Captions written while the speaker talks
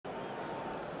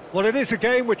Well, it is a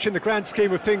game which, in the grand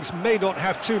scheme of things, may not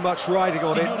have too much riding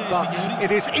on it, but it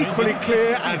is equally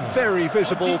clear and very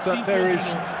visible that there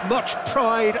is much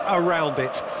pride around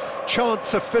it.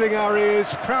 Chants are filling our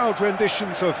ears, proud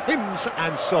renditions of hymns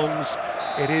and songs.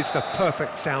 It is the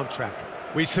perfect soundtrack.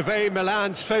 We survey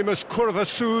Milan's famous Curva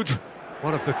Sud,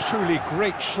 one of the truly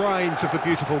great shrines of the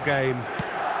beautiful game.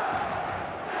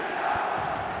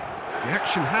 The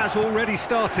action has already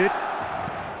started.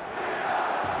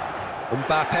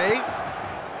 Mbappe,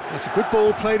 that's a good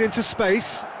ball played into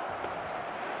space.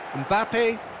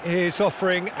 Mbappe is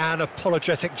offering an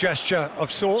apologetic gesture of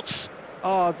sorts.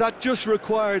 That just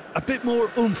required a bit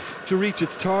more oomph to reach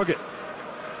its target.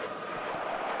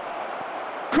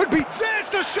 Could be, there's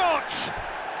the shot!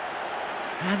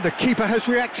 And the keeper has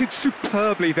reacted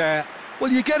superbly there.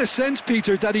 Well, you get a sense,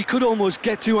 Peter, that he could almost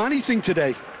get to anything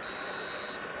today.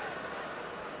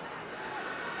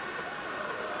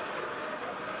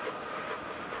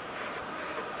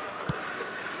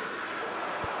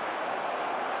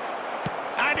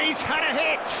 And he's had a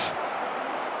hit!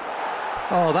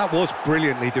 Oh, that was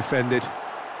brilliantly defended.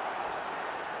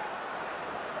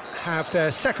 Have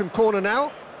their second corner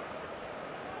now.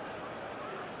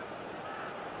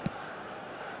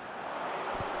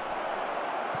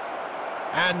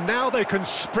 And now they can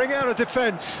spring out of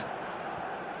defence.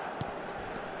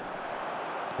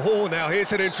 Oh, now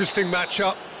here's an interesting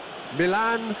matchup.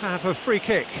 Milan have a free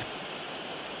kick.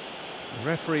 The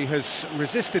referee has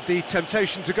resisted the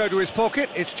temptation to go to his pocket.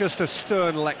 It's just a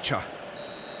stern lecture.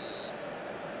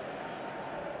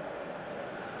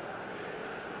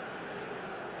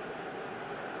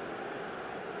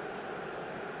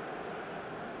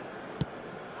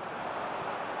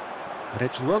 And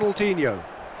it's Ronaldinho.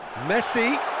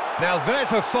 Messi. Now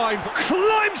there's a fine...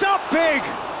 Climbs up big!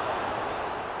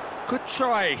 Good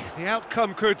try. The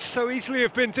outcome could so easily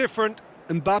have been different.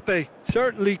 Mbappe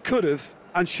certainly could have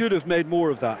and should have made more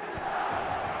of that.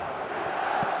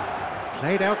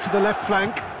 Played out to the left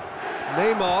flank.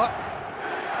 Neymar.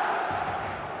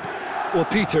 Well,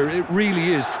 Peter, it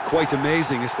really is quite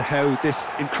amazing as to how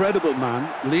this incredible man,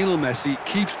 Lionel Messi,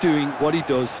 keeps doing what he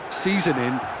does season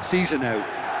in, season out.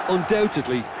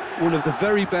 Undoubtedly, one of the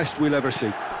very best we'll ever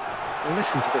see. Well,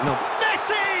 listen to the number.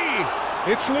 Messi!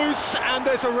 It's loose and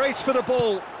there's a race for the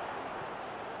ball.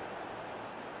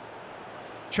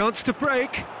 Chance to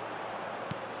break.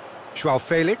 Joao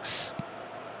Felix.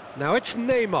 Now it's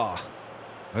Neymar.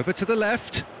 Over to the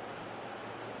left.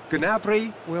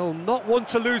 Gnabry will not want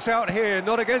to lose out here,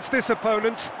 not against this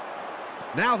opponent.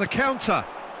 Now the counter.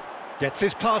 Gets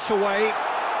his pass away.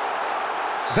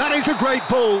 That is a great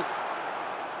ball.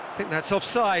 I think that's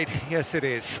offside. Yes, it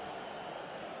is.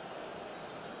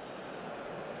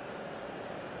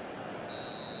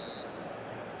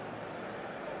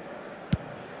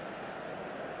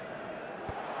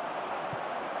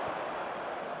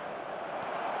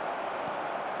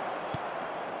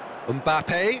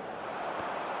 Mbappe.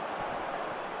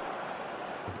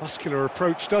 The muscular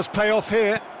approach does pay off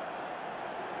here.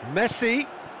 Messi.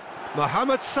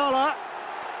 Mohamed Salah.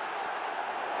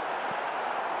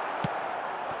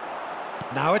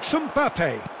 Now it's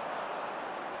Mbappe.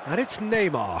 And it's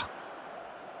Neymar.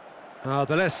 Oh,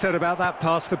 the less said about that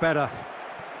pass, the better.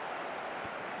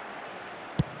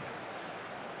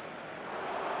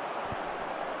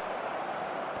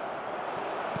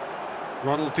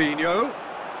 Ronaldinho.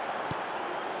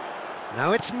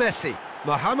 Now it's Messi.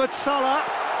 Mohamed Salah.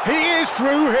 He is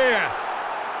through here.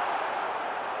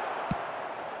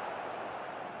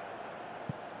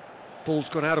 Ball's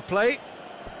gone out of play.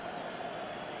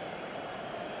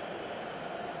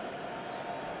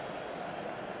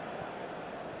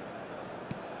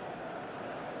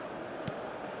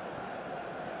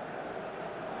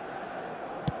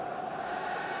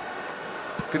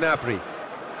 Gnabry.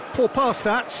 Poor pass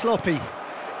that, sloppy.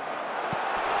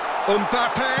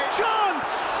 Mbappe,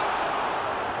 chance!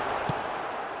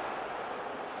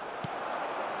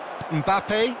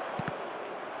 Mbappe.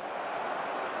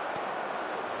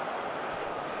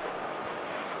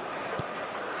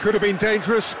 Could have been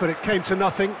dangerous, but it came to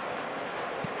nothing.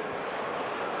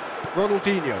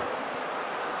 Ronaldinho.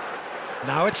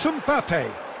 Now it's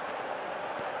Mbappe.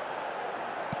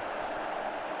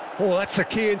 Oh, that's a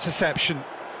key interception.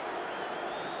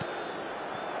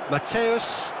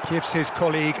 Mateus gives his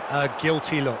colleague a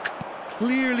guilty look.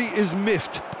 Clearly is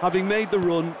miffed, having made the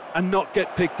run and not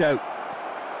get picked out.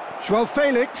 Joao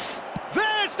Felix.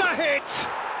 There's the hit!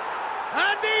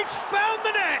 And he's found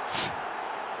the net!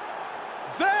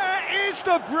 There is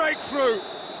the breakthrough!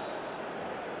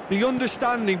 The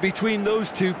understanding between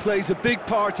those two plays a big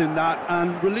part in that,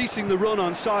 and releasing the run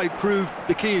onside proved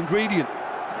the key ingredient.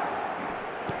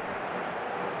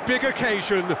 big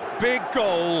occasion, big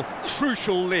goal,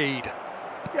 crucial lead.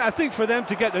 Yeah, I think for them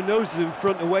to get their noses in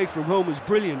front away from home is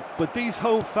brilliant, but these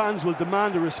home fans will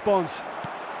demand a response.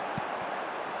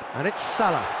 And it's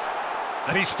Salah.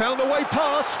 And he's found a way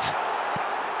past.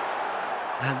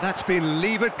 And that's been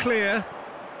levered clear.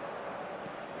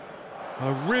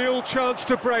 A real chance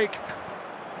to break.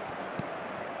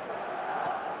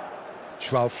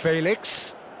 Joao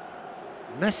Felix.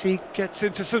 Messi gets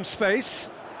into some space.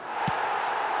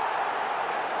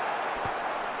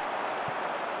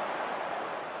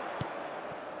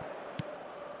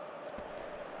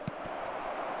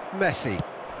 Messi.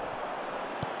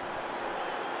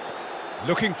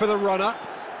 Looking for the runner.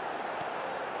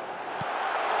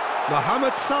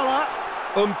 Mohamed Salah.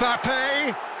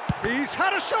 Mbappe. He's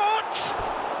had a shot!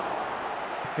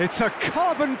 It's a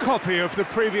carbon copy of the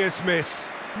previous miss.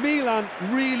 Milan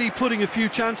really putting a few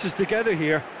chances together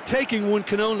here. Taking one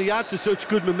can only add to such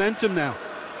good momentum now.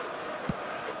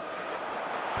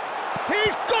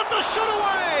 He's got the shot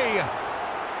away!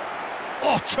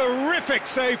 Oh, terrific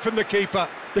save from the keeper.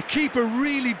 The keeper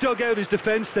really dug out his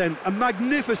defence then. A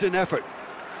magnificent effort.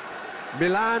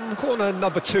 Milan, corner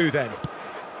number 2 then.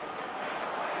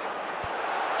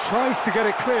 Tries to get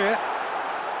it clear.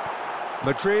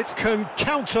 Madrid can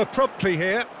counter promptly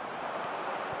here.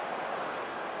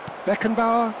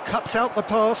 Beckenbauer cuts out the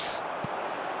pass.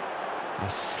 A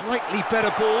slightly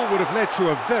better ball would have led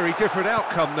to a very different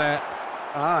outcome there.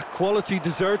 Quality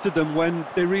deserted them when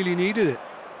they really needed it.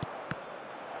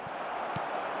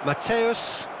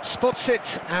 Mateus spots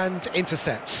it and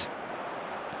intercepts.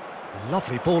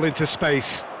 Lovely ball into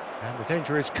space. And the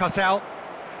danger is cut out.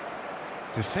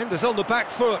 Defenders on the back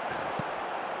foot.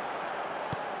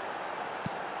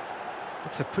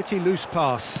 It's a pretty loose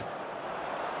pass.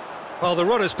 Well, the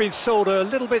runner's been sold a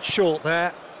little bit short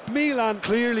there. Milan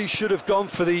clearly should have gone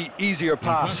for the easier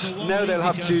pass. Now they'll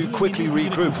have to quickly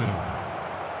regroup.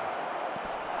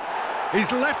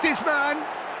 He's left his man.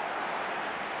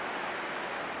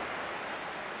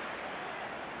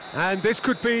 And this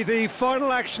could be the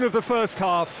final action of the first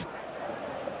half.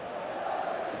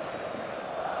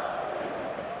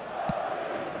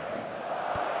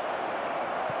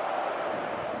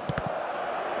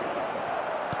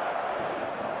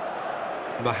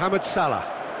 Mohamed Salah.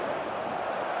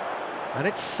 And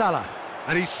it's Salah.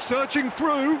 And he's surging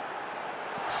through.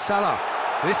 Salah.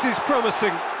 This is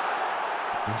promising.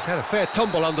 He's had a fair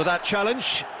tumble under that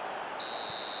challenge.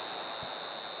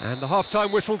 And the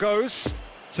half-time whistle goes.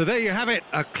 So there you have it,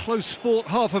 a close-fought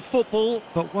half of football,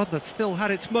 but one that still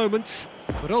had its moments,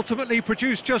 but ultimately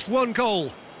produced just one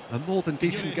goal. A more than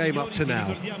decent game up to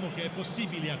now.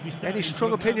 Any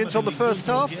strong opinions on the first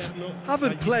half?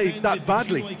 Haven't played that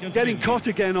badly. Getting caught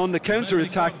again on the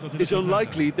counter-attack is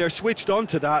unlikely. They're switched on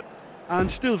to that,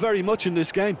 and still very much in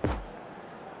this game.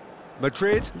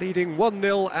 Madrid leading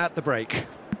 1-0 at the break.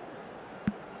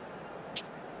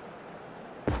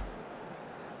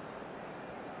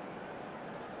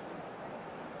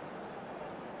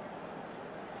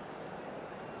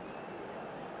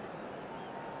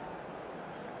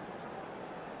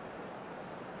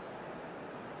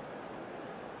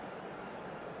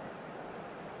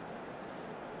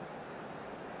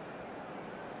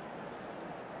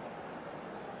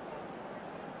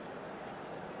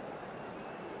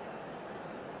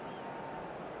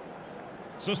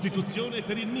 Sostituzione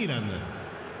per il Milan.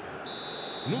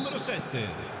 Numero 7.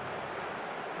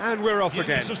 And we're off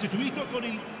again. Sostituito con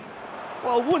il...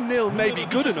 Well, 1-0 may be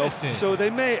good enough, so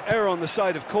they may err on the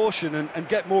side of caution and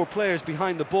get more players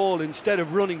behind the ball instead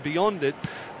of running beyond it.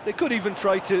 They could even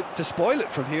try to spoil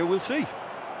it from here, we'll see.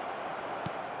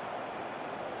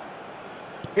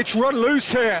 It's run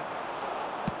loose here.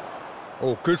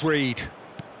 Oh, good read.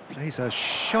 Plays a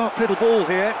sharp little ball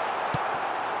here.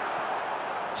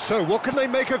 So what can they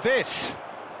make of this?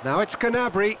 Now it's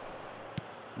Gnabry.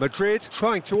 Madrid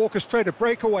trying to orchestrate a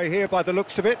breakaway here by the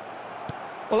looks of it.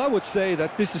 Well, I would say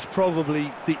that this is probably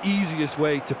the easiest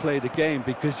way to play the game,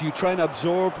 because you try and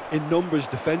absorb in numbers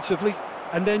defensively,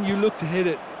 and then you look to hit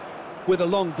it with a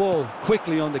long ball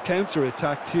quickly on the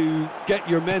counter-attack to get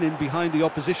your men in behind the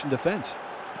opposition defence.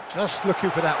 Just looking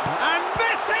for that one. And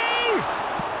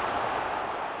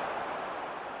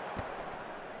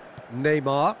Messi!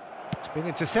 Neymar. It's been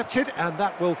intercepted, and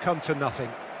that will come to nothing.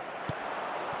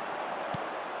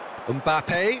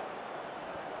 Mbappe.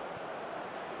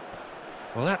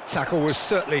 Well, that tackle was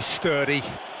certainly sturdy.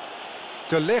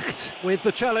 De Ligt with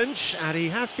the challenge, and he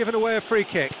has given away a free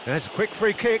kick. There's a quick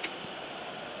free kick.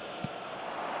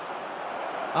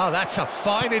 Oh, that's a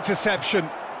fine interception.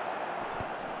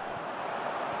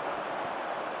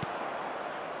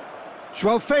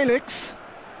 Joao Felix.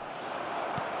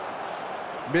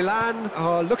 Milan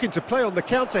are looking to play on the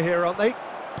counter here, aren't they?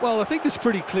 Well, I think it's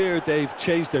pretty clear they've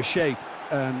changed their shape,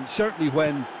 certainly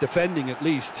when defending at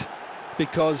least,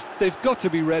 because they've got to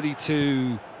be ready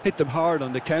to hit them hard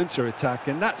on the counter-attack,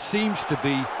 and that seems to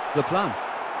be the plan.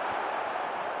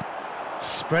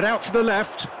 Spread out to the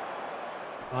left.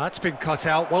 That's been cut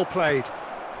out, well played.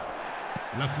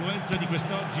 L'affluenza di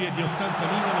quest'oggi è di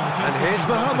 80.900. And here's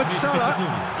Mohamed Salah,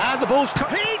 and the ball's cut.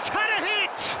 He's had a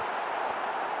hit!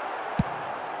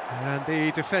 And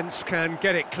the defence can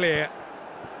get it clear.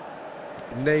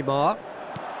 Neymar.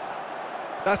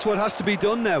 That's what has to be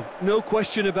done now, no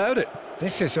question about it.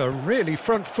 This is a really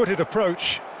front-footed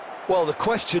approach. Well, the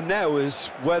question now is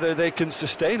whether they can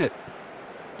sustain it.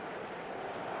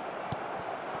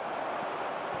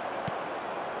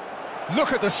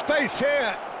 Look at the space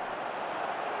here.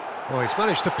 Oh, he's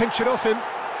managed to pinch it off him.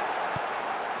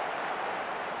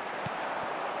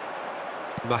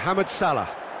 Mohamed Salah.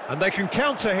 And they can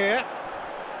counter here.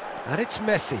 And it's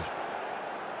Messi.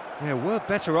 There were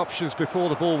better options before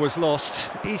the ball was lost.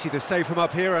 Easy to save from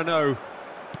up here, I know.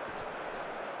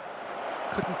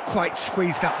 Couldn't quite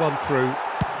squeeze that one through.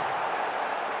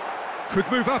 Could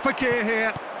move up a gear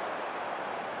here.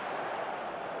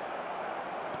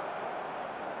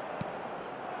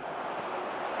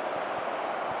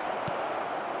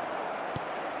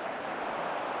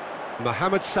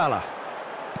 Mohamed Salah.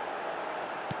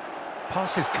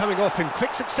 Passes coming off in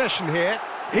quick succession here.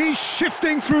 He's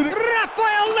shifting through the...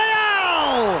 Rafael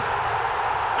Leao!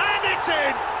 And it's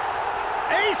in!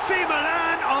 AC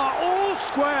Milan are all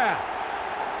square.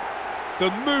 The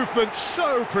movement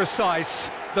so precise,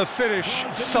 the finish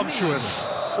sumptuous.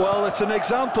 Well, it's an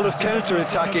example of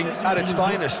counter-attacking at its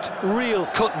finest. Real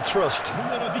cut and thrust.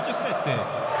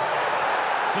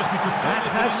 That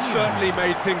has certainly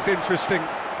made things interesting.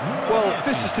 Well,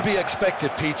 this is to be expected,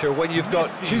 Peter, when you've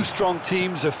got two strong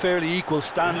teams of fairly equal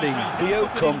standing. The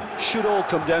outcome should all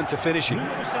come down to finishing.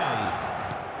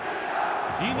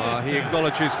 Well, he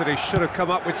acknowledges that he should have come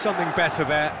up with something better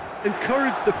there.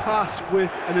 Encouraged the pass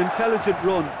with an intelligent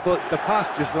run, but the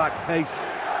pass just lacked pace.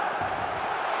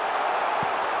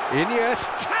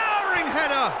 Iniesta, towering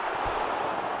header!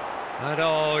 And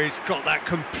oh, he's got that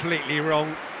completely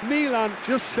wrong. Milan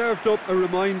just served up a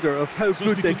reminder of how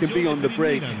good they can be on the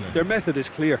break. Their method is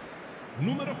clear.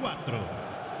 Numero 4.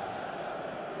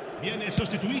 Viene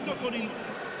sostituito con il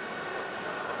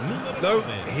numero 9. No,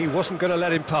 he wasn't going to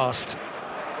let him past.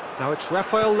 Now it's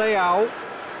Rafael Leao.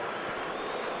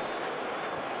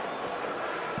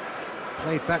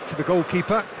 Played back to the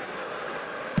goalkeeper.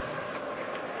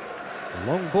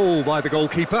 Long ball by the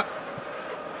goalkeeper.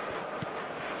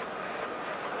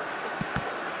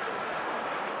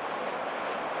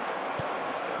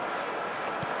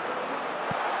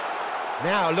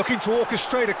 Now looking to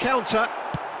orchestrate a counter.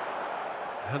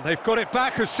 And they've got it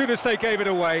back as soon as they gave it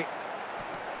away.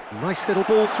 Nice little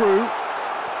ball through.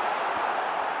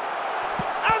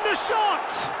 And the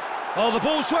shot! Oh, the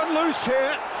ball's run loose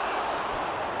here.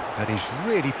 And he's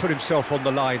really put himself on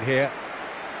the line here.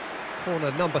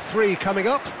 Corner number 3 coming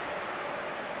up.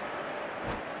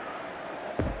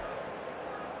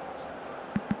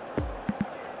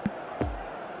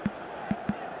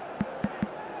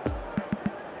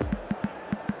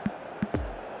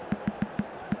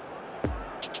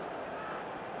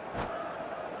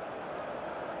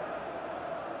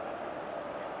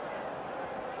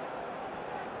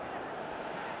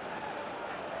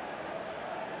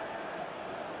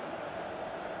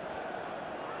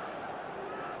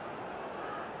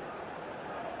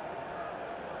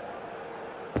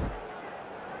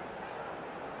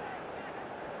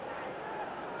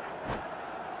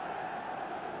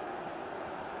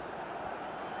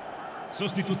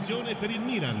 Sostituzione per il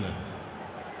Milan.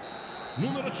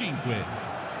 Numero 5.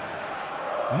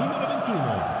 Numero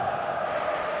 21.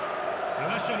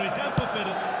 Lasciano il campo per...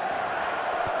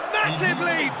 Massive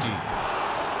lead!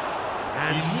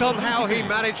 And somehow he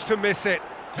managed to miss it.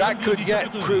 That could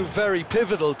yet prove very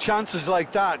pivotal. Chances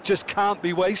like that just can't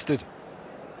be wasted.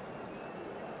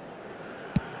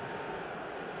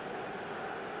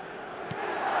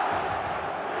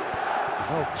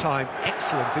 Well timed,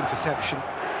 excellent interception.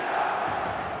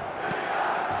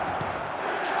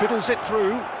 Fiddles it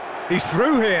through. He's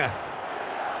through here.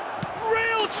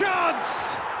 Real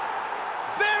chance!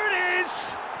 There it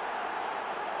is!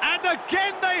 And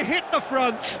again they hit the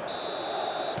front.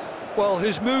 Well,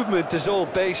 his movement is all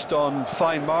based on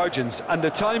fine margins, and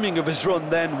the timing of his run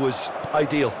then was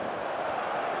ideal.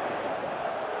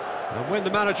 And when the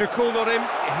manager called on him,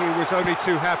 he was only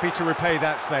too happy to repay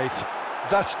that faith.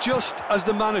 That's just as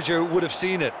the manager would have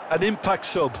seen it, an impact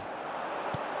sub.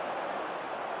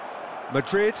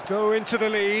 Madrid go into the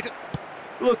lead.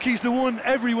 Look, he's the one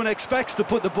everyone expects to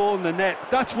put the ball in the net.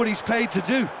 That's what he's paid to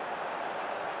do.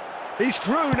 He's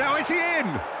through, now is he in?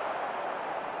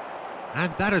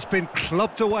 And that has been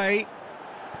clubbed away.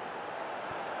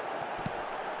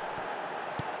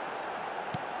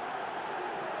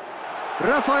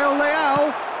 Rafael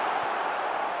Leao.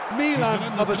 Milan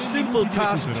have a simple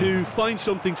task to find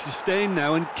something sustained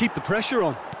now and keep the pressure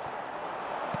on.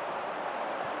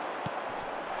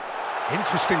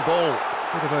 Interesting ball.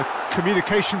 Bit of a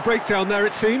communication breakdown there,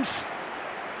 it seems.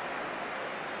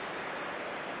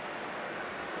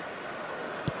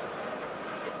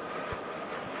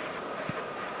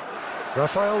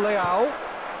 Rafael Leao.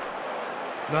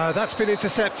 No, that's been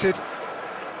intercepted.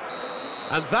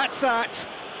 And that's that.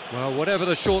 Well, whatever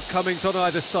the shortcomings on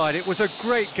either side, it was a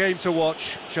great game to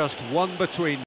watch. Just one between.